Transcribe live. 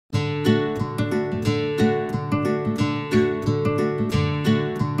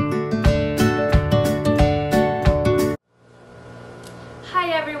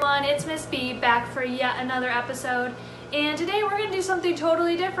for yet another episode, and today we're going to do something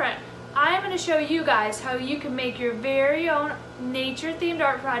totally different. I am going to show you guys how you can make your very own nature-themed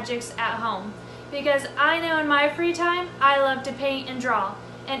art projects at home. Because I know in my free time, I love to paint and draw.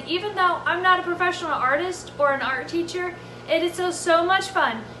 And even though I'm not a professional artist or an art teacher, it is still so much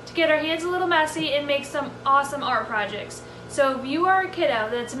fun to get our hands a little messy and make some awesome art projects. So if you are a kiddo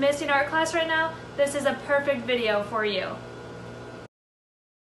that's missing art class right now, this is a perfect video for you.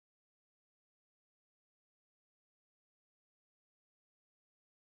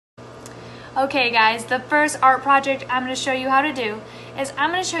 Okay guys, the first art project I'm going to show you how to do is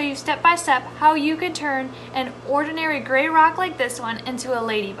I'm going to show you step by step how you can turn an ordinary gray rock like this one into a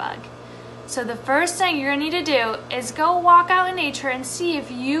ladybug. So the first thing you're going to need to do is go walk out in nature and see if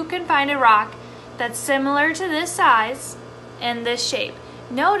you can find a rock that's similar to this size and this shape.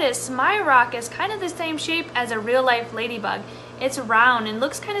 Notice my rock is kind of the same shape as a real life ladybug. It's round and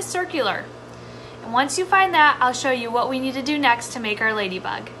looks kind of circular. And once you find that, I'll show you what we need to do next to make our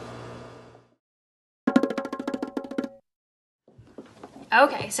ladybug.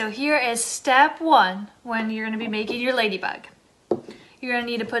 Okay, so here is step one when you're going to be making your ladybug. You're going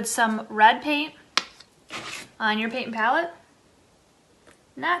to need to put some red paint on your paint palette.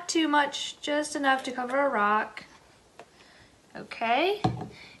 Not too much, just enough to cover a rock. Okay,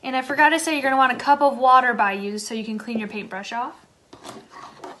 and I forgot to say you're going to want a cup of water by you so you can clean your paintbrush off.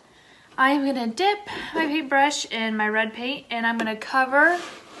 I'm going to dip my paintbrush in my red paint and I'm going to cover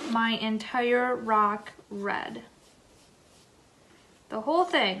my entire rock red. The whole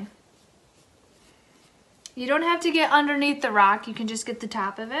thing. You don't have to get underneath the rock, you can just get the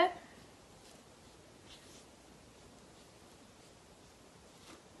top of it.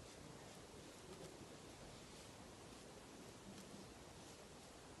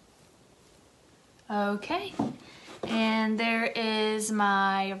 Okay, and there is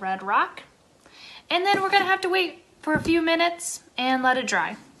my red rock. And then we're gonna have to wait for a few minutes and let it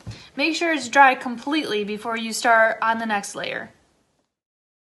dry. Make sure it's dry completely before you start on the next layer.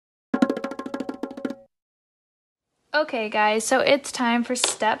 Okay guys, so it's time for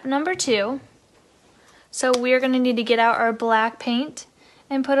step number 2. So we're going to need to get out our black paint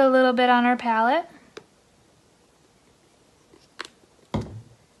and put a little bit on our palette.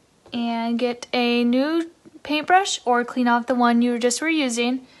 And get a new paintbrush or clean off the one you just were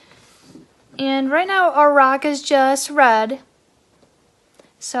using. And right now our rock is just red.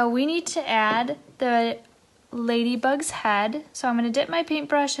 So we need to add the ladybug's head. So I'm going to dip my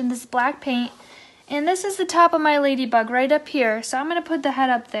paintbrush in this black paint. And this is the top of my ladybug right up here, so I'm going to put the head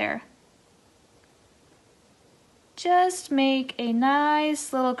up there. Just make a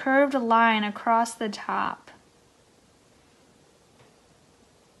nice little curved line across the top.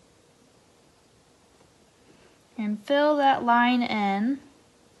 And fill that line in.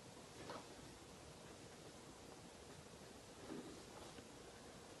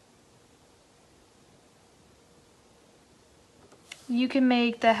 You can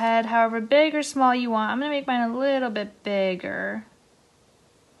make the head however big or small you want. I'm going to make mine a little bit bigger.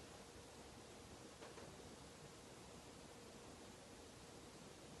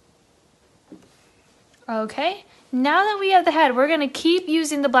 Okay, now that we have the head, we're going to keep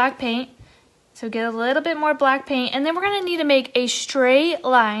using the black paint. So get a little bit more black paint, and then we're going to need to make a straight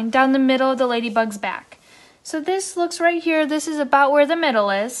line down the middle of the ladybug's back. So this looks right here, this is about where the middle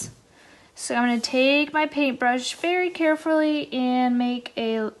is. So I'm going to take my paintbrush very carefully and make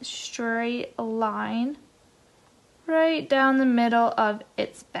a straight line right down the middle of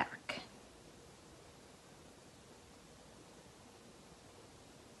its back.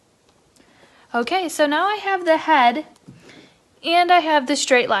 Okay, so now I have the head and I have the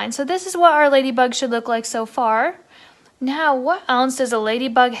straight line. So this is what our ladybug should look like so far. Now, what else does a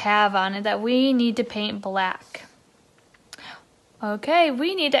ladybug have on it that we need to paint black? Okay,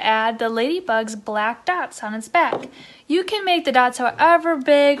 we need to add the ladybug's black dots on its back. You can make the dots however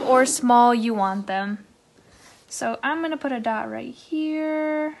big or small you want them. So I'm going to put a dot right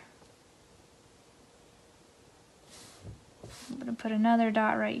here. I'm going to put another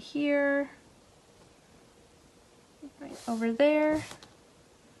dot right here. Right over there.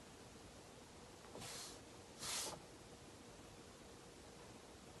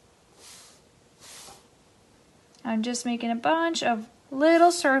 I'm just making a bunch of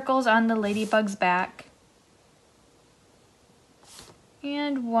little circles on the ladybug's back.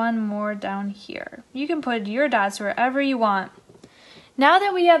 And one more down here. You can put your dots wherever you want. Now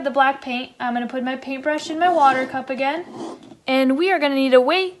that we have the black paint, I'm going to put my paintbrush in my water cup again. And we are going to need to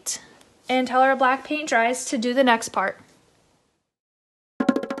wait until our black paint dries to do the next part.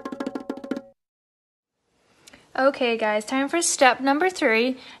 Okay guys, time for step number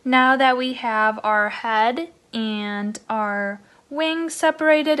 3. Now that we have our head and our wings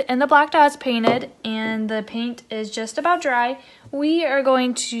separated and the black dots painted and the paint is just about dry, we are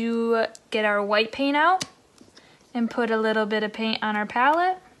going to get our white paint out and put a little bit of paint on our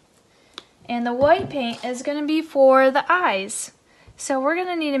palette. And the white paint is going to be for the eyes. So we're going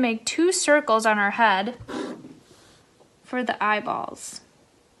to need to make 2 circles on our head for the eyeballs.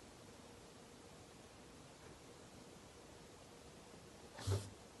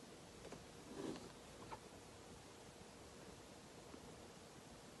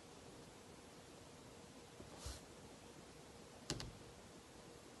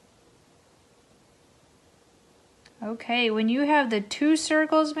 Okay, when you have the 2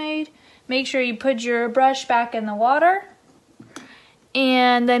 circles made, make sure you put your brush back in the water.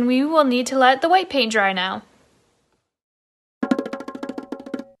 And then we will need to let the white paint dry now.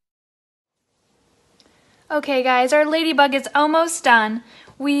 Okay guys, our ladybug is almost done.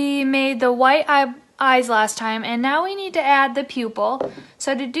 We made the white eyes last time and now we need to add the pupil.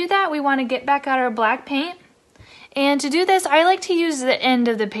 So to do that, we want to get back out our black paint. And to do this, I like to use the end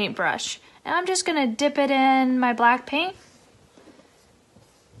of the paintbrush. And I'm just going to dip it in my black paint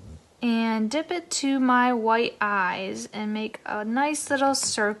and dip it to my white eyes and make a nice little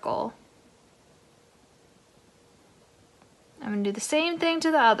circle. I'm going to do the same thing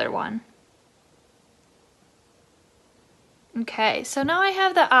to the other one. Okay, so now I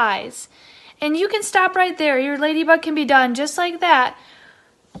have the eyes. And you can stop right there. Your ladybug can be done just like that.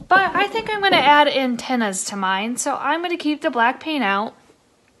 But I think I'm going to add antennas to mine. So I'm going to keep the black paint out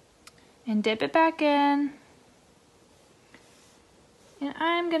and dip it back in. And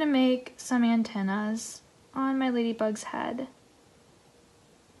I'm going to make some antennas on my ladybug's head.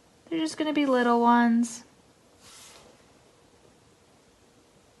 They're just going to be little ones.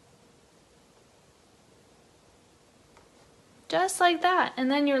 Just like that. And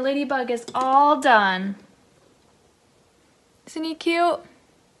then your ladybug is all done. Isn't he cute?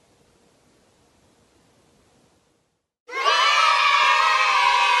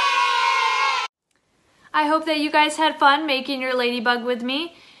 I hope that you guys had fun making your ladybug with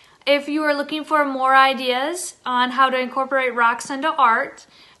me. If you are looking for more ideas on how to incorporate rocks into art,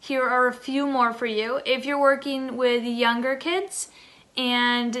 here are a few more for you. If you're working with younger kids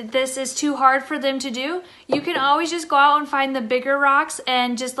and this is too hard for them to do, you can always just go out and find the bigger rocks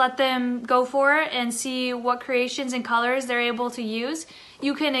and just let them go for it and see what creations and colors they're able to use.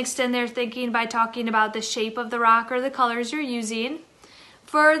 You can extend their thinking by talking about the shape of the rock or the colors you're using.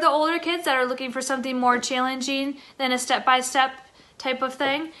 For the older kids that are looking for something more challenging than a step-by-step type of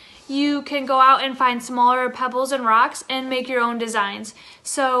thing, you can go out and find smaller pebbles and rocks and make your own designs.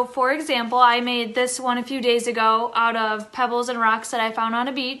 So for example, I made this one a few days ago out of pebbles and rocks that I found on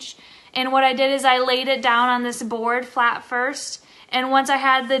a beach. And what I did is I laid it down on this board flat first. And once I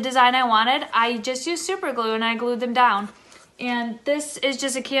had the design I wanted, I just used super glue and I glued them down. And this is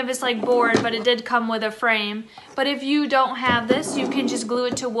just a canvas-like board, but it did come with a frame. But if you don't have this, you can just glue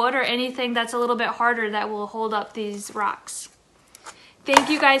it to wood or anything that's a little bit harder that will hold up these rocks.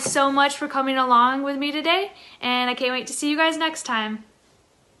 Thank you guys so much for coming along with me today, and I can't wait to see you guys next time.